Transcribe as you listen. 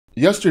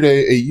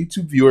Yesterday, a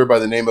YouTube viewer by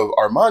the name of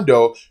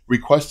Armando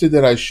requested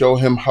that I show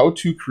him how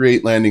to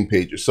create landing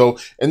pages. So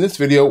in this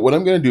video, what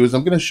I'm going to do is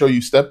I'm going to show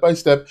you step by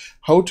step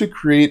how to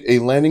create a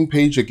landing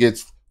page that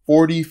gets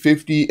 40,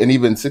 50, and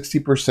even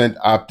 60%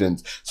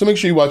 opt-ins. So make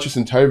sure you watch this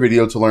entire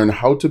video to learn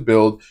how to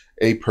build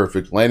a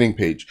perfect landing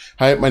page.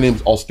 Hi, my name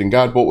is Alston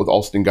Godbolt with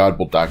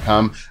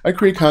alstongodbolt.com. I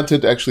create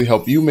content to actually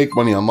help you make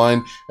money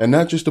online and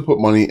not just to put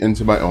money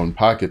into my own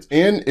pockets.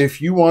 And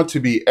if you want to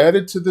be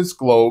added to this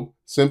globe,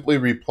 simply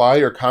reply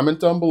or comment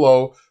down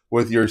below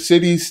with your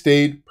city,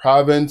 state,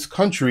 province,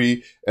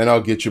 country, and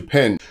I'll get you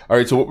pinned. All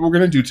right, so what we're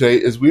going to do today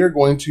is we are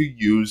going to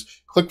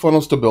use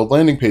ClickFunnels to build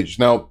landing pages.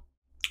 Now,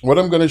 what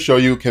I'm going to show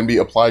you can be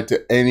applied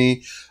to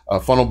any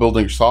funnel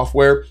building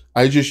software.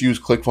 I just use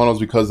ClickFunnels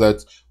because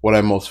that's what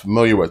I'm most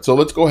familiar with. So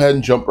let's go ahead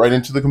and jump right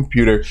into the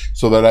computer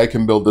so that I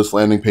can build this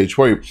landing page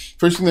for you.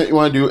 First thing that you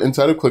want to do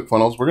inside of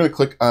ClickFunnels, we're going to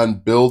click on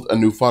Build a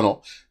New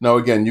Funnel. Now,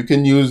 again, you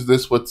can use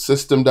this with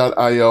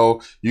System.io.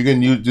 You can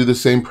do the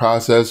same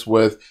process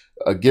with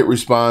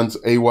GetResponse,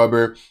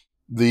 Aweber.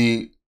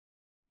 The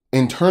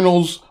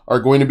internals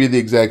are going to be the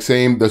exact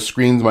same. The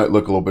screens might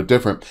look a little bit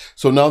different.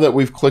 So now that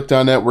we've clicked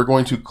on that, we're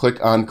going to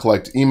click on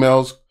Collect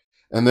Emails.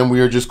 And then we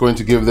are just going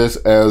to give this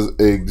as an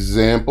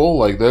example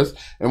like this.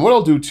 And what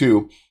I'll do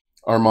too,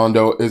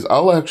 Armando, is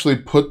I'll actually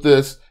put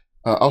this,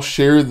 I'll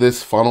share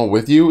this funnel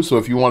with you. So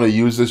if you want to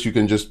use this, you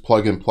can just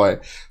plug and play.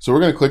 So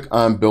we're going to click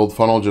on Build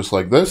Funnel just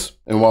like this.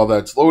 And while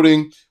that's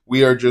loading,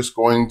 we are just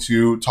going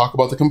to talk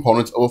about the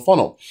components of a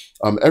funnel.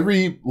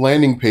 Every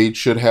landing page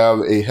should have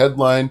a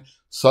headline,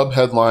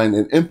 subheadline,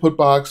 an input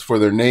box for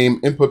their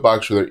name, input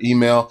box for their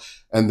email,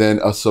 and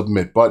then a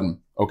submit button.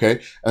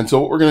 Okay. And so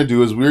what we're going to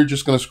do is we're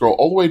just going to scroll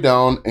all the way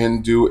down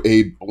and do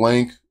a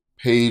blank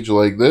page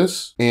like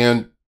this.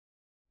 And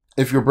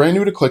if you're brand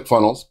new to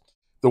ClickFunnels,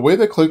 the way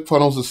that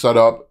ClickFunnels is set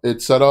up,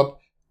 it's set up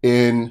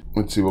in,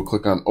 let's see, we'll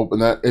click on open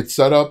that. It's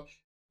set up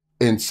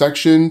in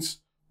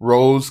sections,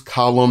 rows,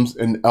 columns,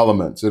 and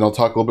elements. And I'll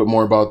talk a little bit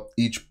more about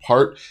each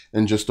part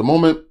in just a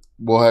moment.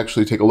 We'll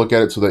actually take a look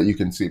at it so that you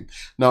can see.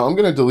 Now I'm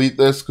going to delete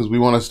this because we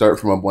want to start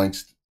from a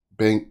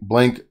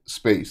blank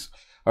space.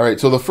 All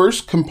right, so the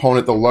first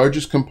component, the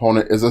largest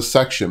component, is a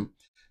section.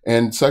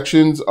 And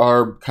sections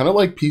are kind of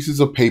like pieces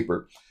of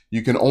paper.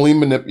 You can only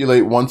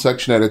manipulate one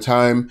section at a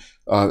time.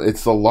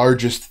 It's the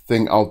largest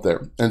thing out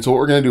there. And so what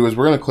we're going to do is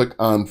we're going to click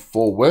on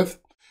full width.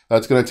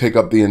 That's going to take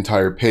up the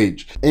entire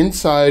page.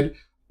 Inside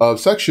of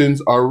sections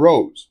are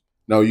rows.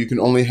 Now you can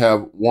only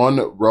have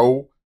one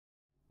row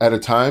at a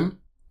time,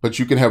 but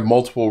you can have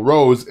multiple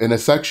rows in a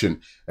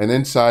section. And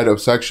inside of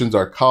sections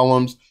are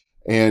columns.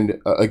 And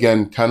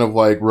again, kind of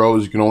like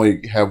rows, you can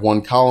only have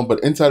one column,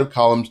 but inside of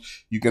columns,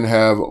 you can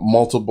have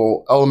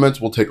multiple elements.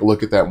 We'll take a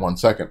look at that in 1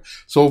 second.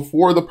 So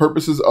for the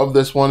purposes of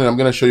this one, and I'm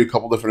going to show you a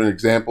couple different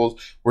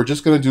examples, we're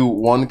just going to do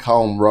one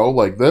column row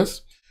like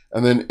this.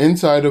 And then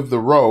inside of the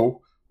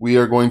row, we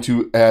are going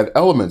to add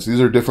elements.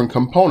 These are different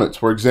components.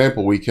 For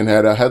example, we can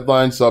add a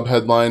headline,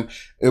 subheadline,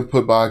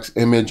 input box,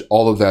 image,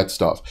 all of that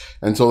stuff.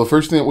 And so the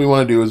first thing that we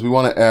want to do is we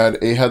want to add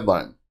a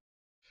headline.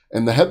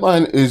 And the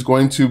headline is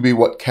going to be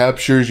what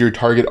captures your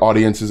target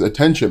audience's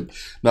attention.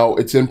 Now,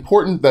 it's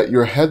important that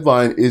your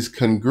headline is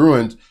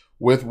congruent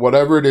with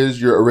whatever it is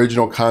your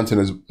original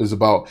content is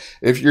about.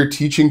 If you're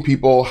teaching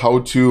people how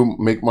to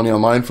make money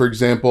online, for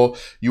example,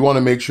 you want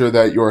to make sure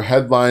that your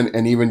headline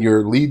and even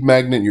your lead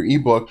magnet, your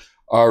ebook,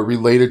 are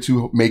related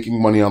to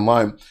making money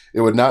online.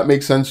 It would not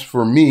make sense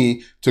for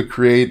me to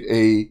create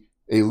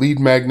a lead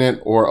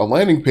magnet or a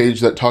landing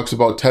page that talks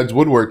about Ted's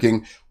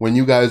Woodworking when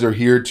you guys are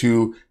here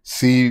to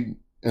see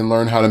and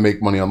learn how to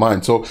make money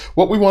online. So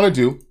what we want to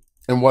do,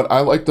 and what I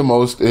like the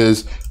most,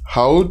 is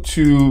how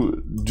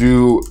to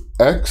do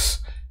X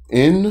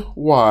in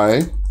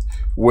Y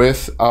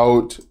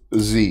without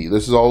Z.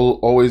 This is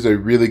always a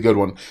really good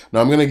one. Now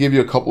I'm going to give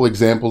you a couple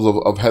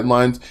examples of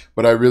headlines,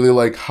 but I really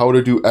like how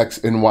to do X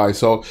in Y.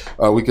 So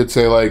we could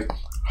say like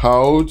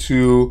how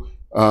to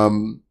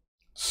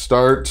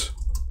start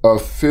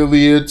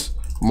affiliate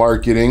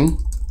marketing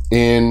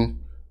in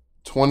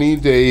 20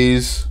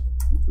 days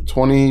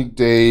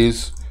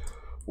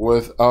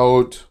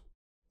without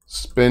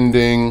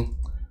spending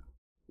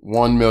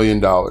 $1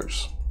 million.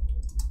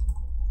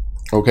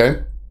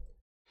 Okay.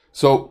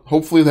 So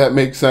hopefully that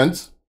makes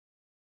sense.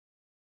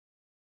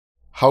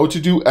 How to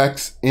do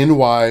X in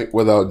Y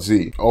without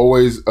Z.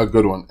 Always a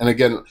good one. And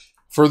again,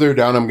 further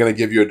down, I'm going to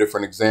give you a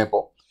different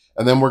example.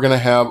 And then we're going to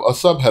have a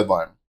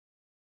subheadline.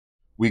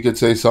 We could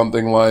say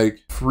something like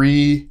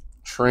free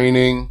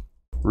training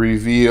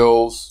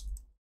reveals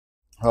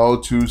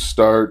how to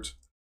start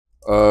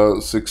a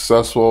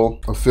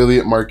successful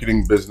affiliate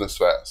marketing business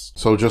fast.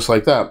 So just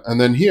like that. And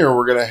then here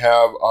we're going to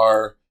have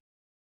our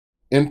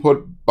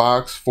input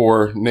box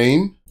for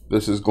name.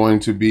 This is going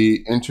to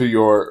be enter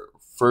your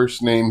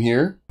first name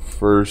here.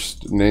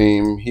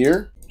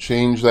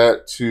 Change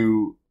that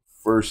to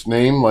first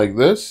name like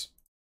this.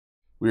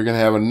 We're going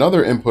to have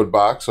another input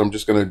box. So I'm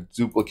just going to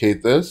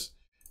duplicate this.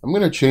 I'm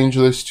going to change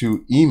this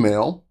to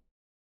email.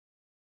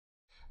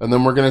 And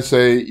then we're going to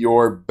say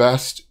your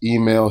best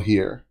email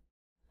here.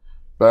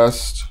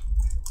 Best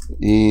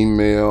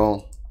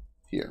email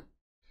here.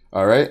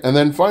 All right. And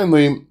then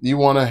finally, you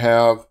want to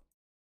have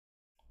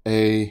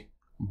a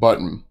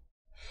button.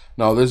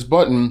 Now this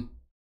button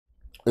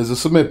is a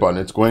submit button.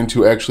 It's going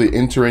to actually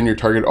enter in your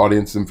target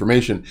audience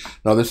information.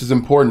 Now this is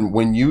important.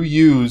 When you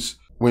use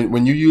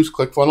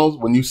ClickFunnels,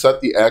 when you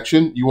set the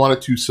action, you want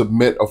it to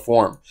submit a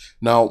form.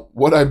 Now,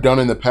 what I've done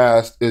in the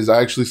past is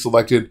I actually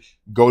selected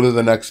go to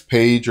the next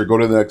page or go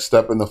to the next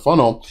step in the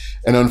funnel.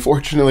 And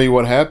unfortunately,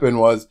 what happened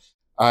was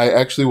I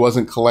actually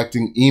wasn't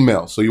collecting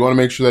emails. So you want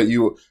to make sure that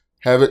you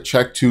have it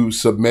checked to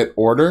submit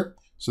order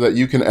so that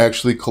you can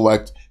actually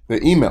collect the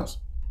emails.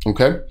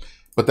 Okay.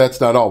 But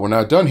that's not all. We're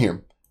not done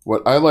here.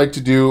 What I like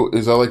to do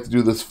is I like to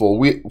do this full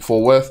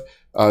width.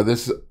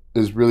 This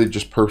is really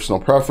just personal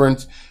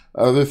preference.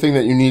 Other thing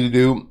that you need to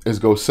do is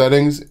go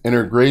settings,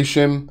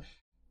 integration,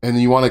 and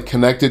then you want to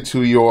connect it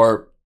to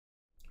your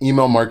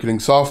email marketing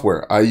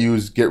software. I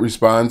use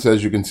GetResponse,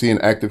 as you can see, in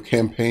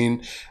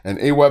ActiveCampaign and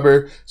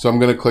Aweber. So I'm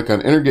going to click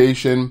on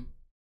integration,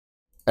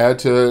 add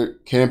to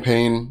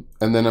campaign,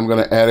 and then I'm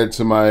going to add it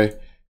to my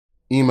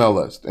email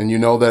list. And you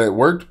know that it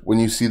worked when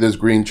you see this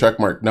green check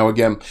mark. Now,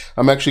 again,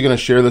 I'm actually going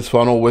to share this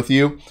funnel with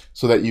you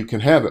so that you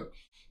can have it.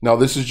 Now,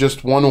 this is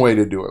just one way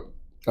to do it.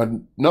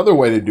 Another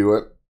way to do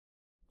it,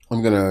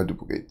 I'm going to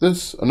duplicate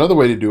this. Another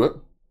way to do it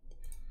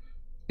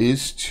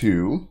is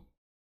to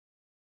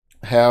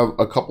have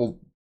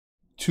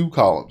two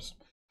columns.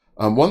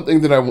 One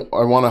thing that I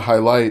want to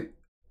highlight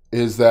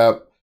is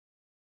that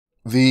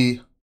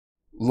the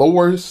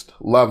lowest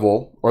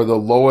level or the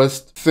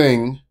lowest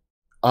thing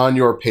on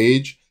your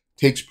page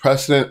takes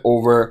precedent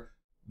over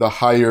the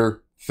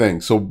higher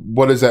thing. So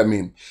what does that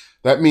mean?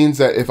 That means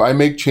that if I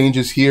make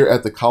changes here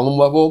at the column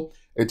level,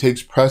 it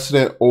takes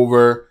precedent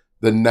over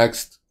the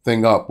next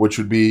thing up, which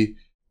would be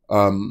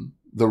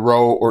the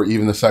row or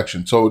even the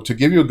section. So to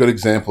give you a good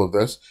example of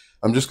this,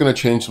 I'm just going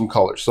to change some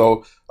colors.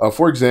 So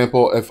for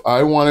example, if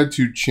I wanted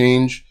to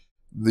change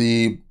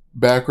the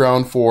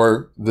background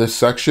for this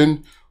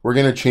section, we're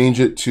going to change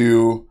it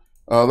to,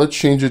 let's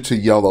change it to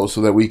yellow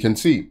so that we can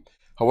see.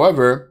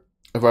 However,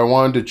 if I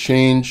wanted to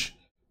change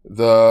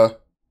the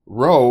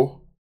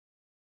row,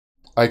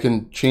 I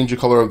can change the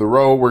color of the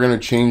row. We're going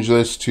to change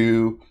this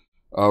to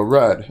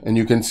red, and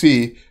you can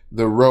see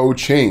the row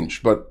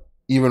changed. But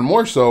even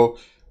more so,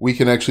 we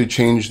can actually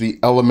change the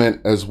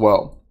element as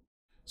well.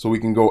 So we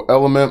can go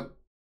element,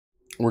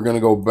 we're going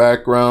to go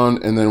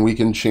background, and then we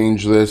can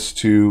change this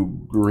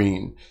to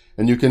green.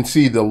 And you can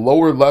see the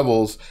lower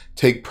levels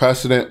take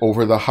precedent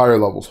over the higher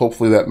levels.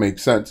 Hopefully that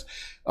makes sense.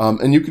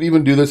 And you could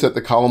even do this at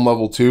the column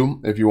level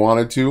too, if you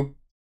wanted to.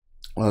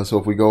 So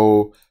if we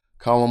go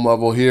column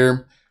level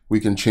here,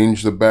 we can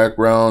change the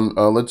background.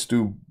 Let's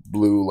do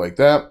blue like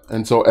that.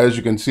 And so as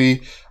you can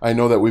see, I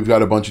know that we've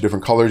got a bunch of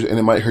different colors and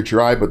it might hurt your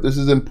eye, but this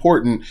is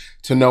important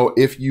to know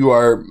if you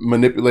are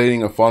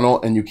manipulating a funnel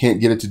and you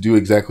can't get it to do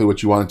exactly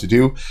what you want it to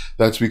do.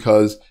 That's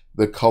because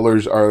the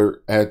colors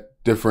are at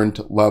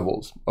different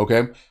levels.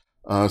 Okay.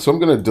 So I'm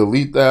going to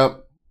delete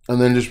that.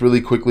 And then just really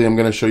quickly, I'm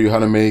going to show you how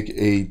to make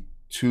a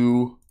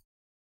 2-column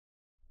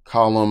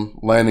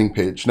landing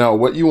page. Now,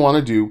 what you want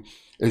to do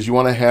is you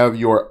want to have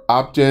your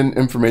opt-in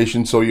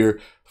information. So your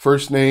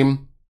first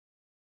name,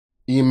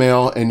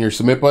 email, and your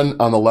submit button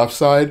on the left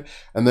side.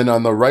 And then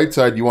on the right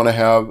side, you want to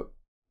have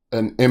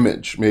an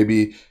image.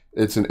 Maybe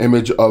it's an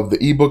image of the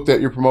ebook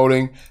that you're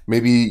promoting.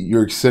 Maybe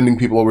you're sending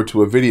people over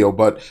to a video.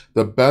 But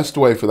the best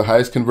way for the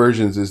highest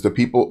conversions is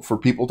for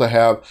people to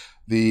have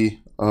the,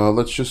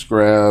 let's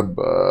grab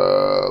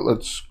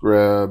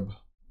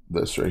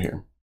this right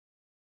here.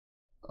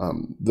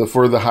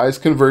 For the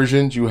highest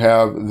conversions, you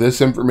have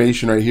this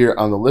information right here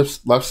on the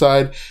left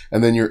side,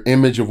 and then your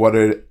image of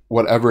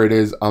whatever it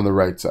is on the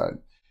right side.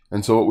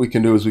 And so what we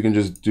can do is we can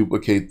just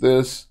duplicate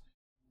this,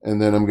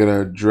 and then I'm going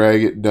to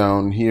drag it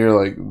down here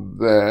like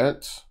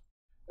that.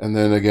 And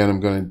then again, I'm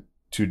going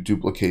to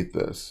duplicate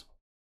this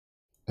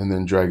and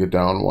then drag it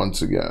down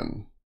once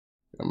again.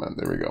 Come on,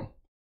 there we go.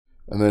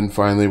 And then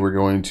finally, we're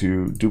going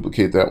to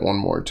duplicate that one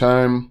more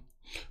time.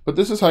 But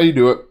this is how you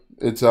do it.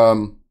 It's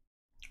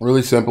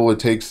really simple. It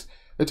takes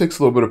a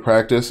little bit of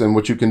practice, and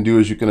what you can do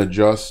is you can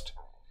adjust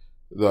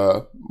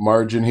the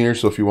margin here.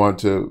 So if you want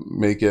to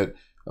make it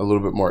a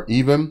little bit more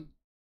even,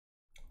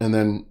 and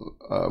then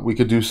we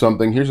could do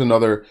something. Here's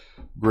another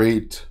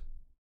great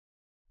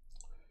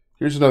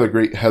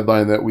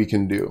headline that we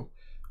can do.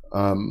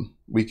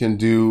 We can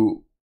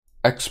do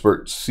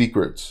expert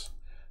secrets.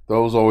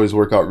 Those always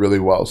work out really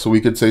well. So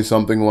we could say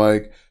something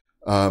like,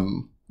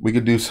 we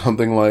could do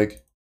something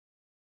like,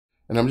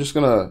 and I'm just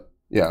gonna,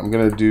 I'm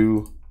gonna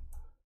do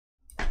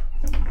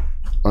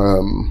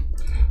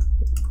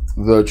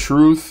the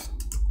truth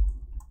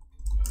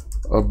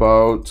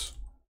about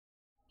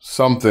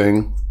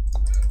something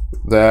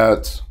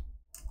that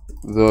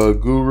the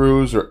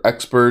gurus or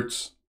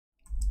experts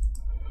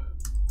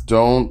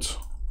don't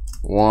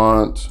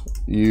want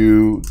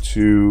you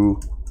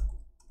to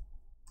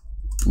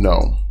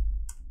know.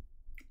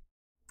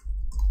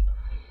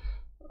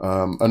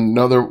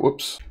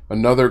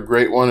 Another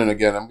great one, and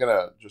again, I'm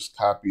gonna just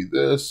copy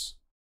this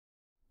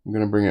I'm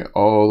going to bring it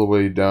all the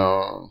way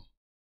down.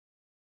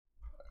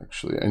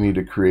 Actually, I need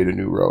to create a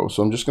new row.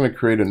 So I'm just going to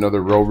create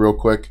another row real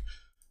quick,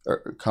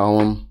 or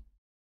column,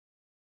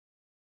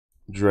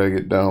 drag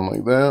it down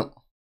like that.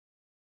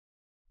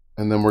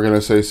 And then we're going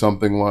to say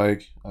something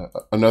like,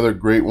 another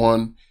great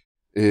one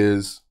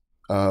is,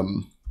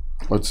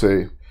 let's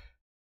say,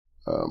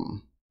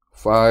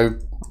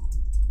 5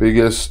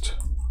 biggest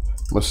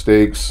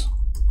mistakes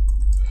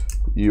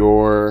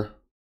you're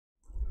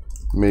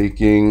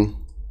making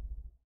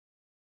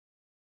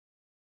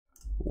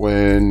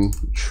when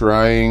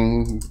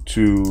trying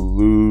to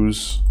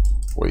lose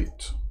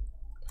weight.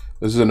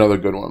 This is another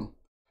good one.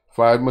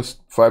 5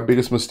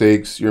 biggest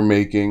mistakes you're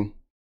making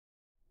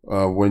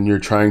when you're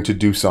trying to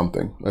do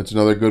something. That's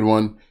another good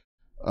one.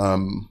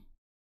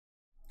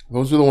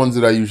 Those are the ones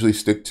that I usually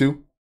stick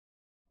to.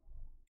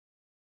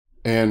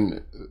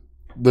 And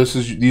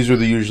these are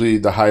usually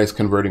the highest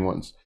converting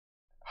ones.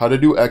 How to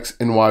do X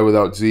and Y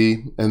without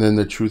Z, and then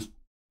the truth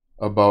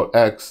about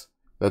X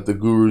that the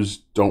gurus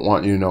don't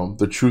want you to know.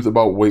 The truth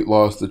about weight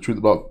loss, the truth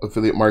about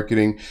affiliate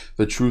marketing,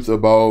 the truth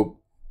about,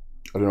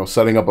 I don't know,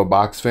 setting up a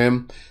box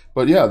fam.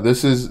 But yeah,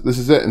 this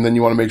is it. And then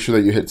you want to make sure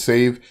that you hit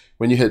save.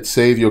 When you hit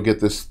save, you'll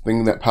get this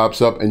thing that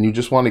pops up, and you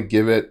just want to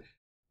give it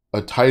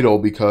a title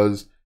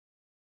because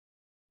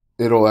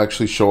it'll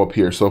actually show up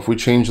here. So if we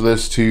change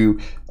this to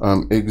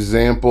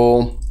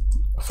example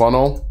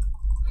funnel,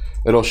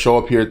 it'll show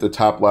up here at the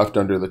top left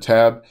under the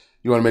tab.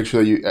 You want to make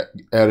sure that you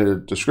add a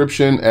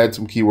description, add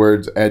some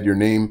keywords, add your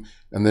name,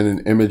 and then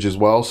an image as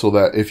well, so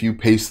that if you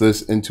paste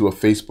this into a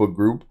Facebook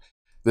group,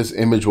 this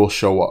image will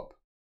show up.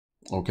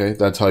 Okay,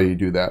 that's how you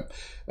do that.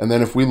 And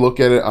then if we look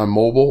at it on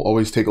mobile,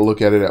 always take a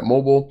look at it at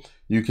mobile.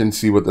 You can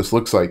see what this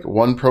looks like.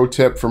 One pro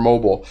tip for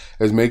mobile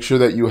is make sure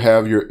that you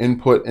have your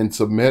input and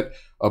submit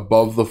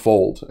above the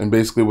fold. And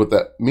basically what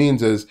that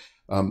means is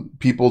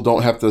people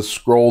don't have to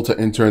scroll to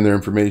enter in their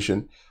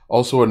information.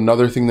 Also,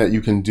 another thing that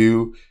you can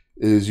do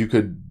is you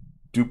could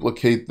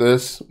duplicate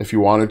this if you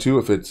wanted to.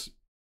 If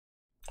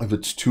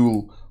it's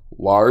too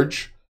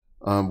large,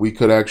 we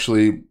could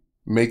actually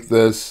make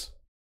this.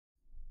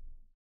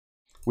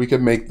 We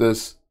could make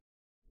this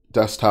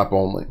desktop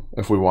only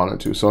if we wanted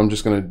to. So I'm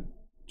just going to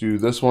do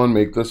this one,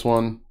 make this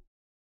one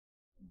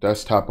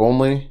desktop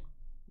only.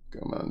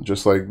 Come on,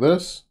 just like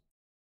this.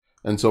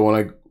 And so when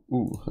I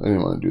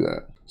didn't want to do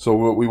that. So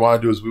what we want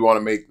to do is we want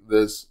to make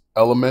this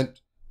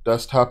element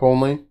desktop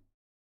only.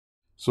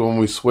 So when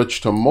we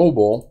switch to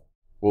mobile,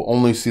 we'll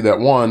only see that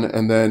one.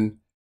 And then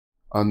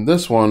on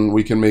this one,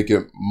 we can make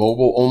it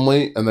mobile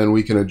only, and then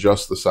we can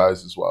adjust the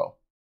size as well.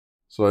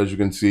 So as you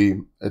can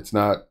see, it's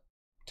not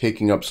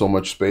taking up so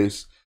much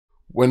space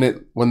when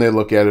they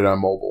look at it on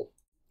mobile.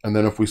 And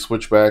then if we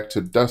switch back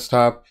to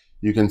desktop,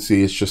 you can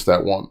see it's just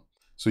that one.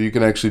 So you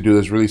can actually do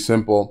this really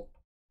simple,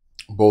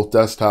 both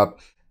desktop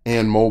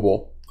and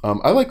mobile.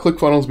 I like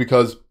ClickFunnels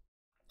because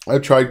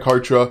I've tried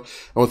Kartra,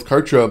 and with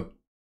Kartra,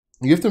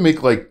 you have to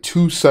make like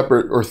 2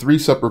 separate or 3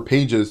 separate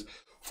pages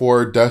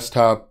for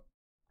desktop,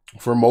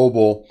 for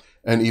mobile,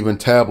 and even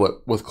tablet.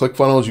 With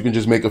ClickFunnels, you can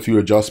just make a few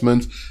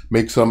adjustments,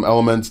 make some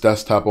elements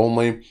desktop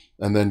only,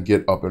 and then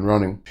get up and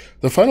running.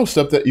 The final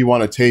step that you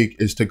want to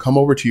take is to come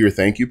over to your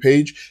thank you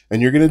page,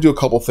 and you're going to do a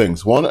couple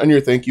things. One, on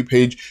your thank you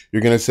page,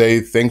 you're going to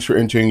say, thanks for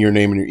entering your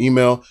name and your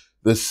email.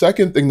 The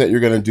second thing that you're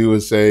going to do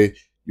is say,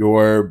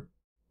 your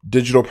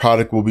digital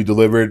product will be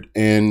delivered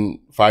in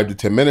 5 to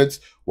 10 minutes.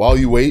 While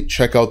you wait,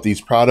 check out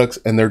these products,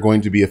 and they're going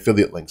to be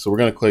affiliate links. So we're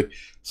going to click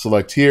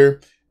select here.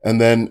 And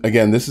then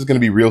again, this is going to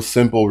be real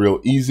simple,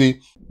 real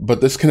easy,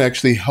 but this can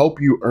actually help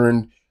you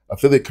earn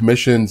affiliate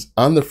commissions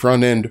on the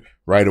front end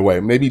right away.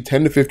 Maybe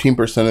 10 to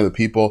 15% of the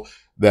people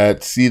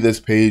that see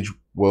this page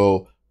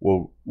will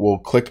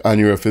click on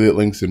your affiliate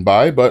links and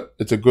buy, but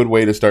it's a good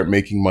way to start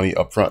making money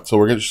up front. So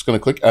we're just going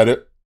to click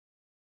edit.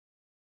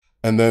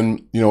 And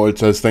then, it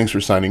says, thanks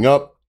for signing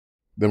up.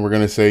 Then we're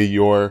going to say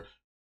your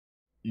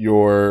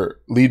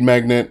lead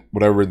magnet,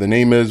 whatever the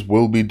name is,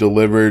 will be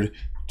delivered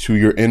to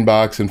your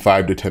inbox in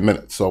 5 to 10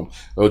 minutes. So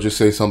it'll just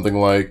say something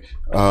like,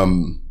 we'll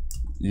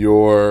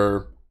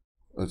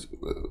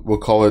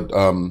call it,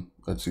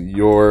 let's see,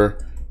 your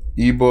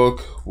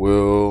ebook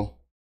will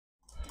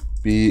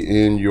be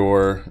in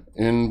your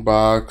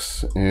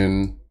inbox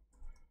in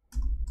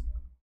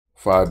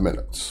 5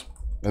 minutes.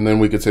 And then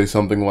we could say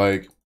something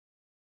like,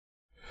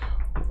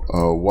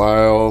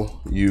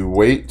 while you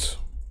wait,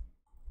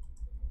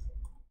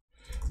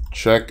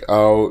 check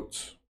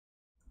out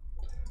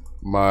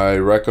my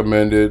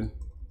recommended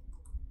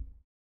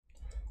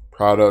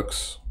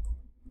products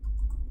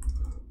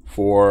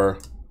for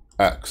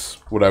X,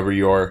 whatever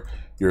your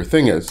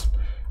thing is.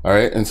 All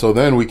right. And so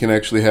then we can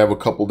actually have a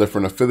couple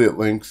different affiliate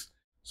links.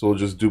 So we'll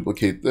just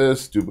duplicate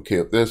this.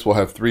 We'll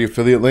have 3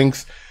 affiliate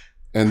links,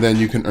 and then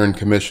you can earn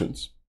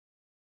commissions.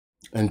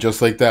 And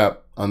just like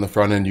that, on the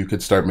front end, you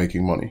could start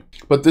making money.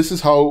 But this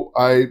is how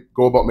I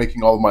go about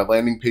making all of my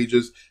landing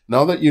pages.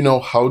 Now that you know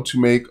how to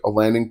make a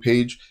landing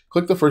page,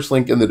 click the first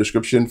link in the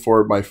description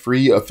for my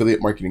free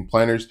affiliate marketing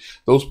planners.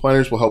 Those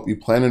planners will help you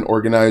plan and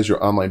organize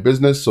your online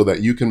business so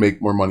that you can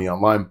make more money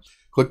online.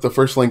 click the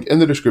first link in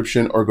the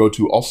description or go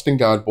to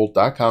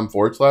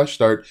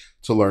alstongodbolt.com/start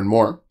to learn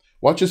more.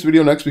 Watch this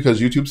video next because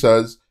YouTube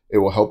says it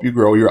will help you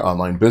grow your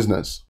online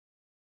business.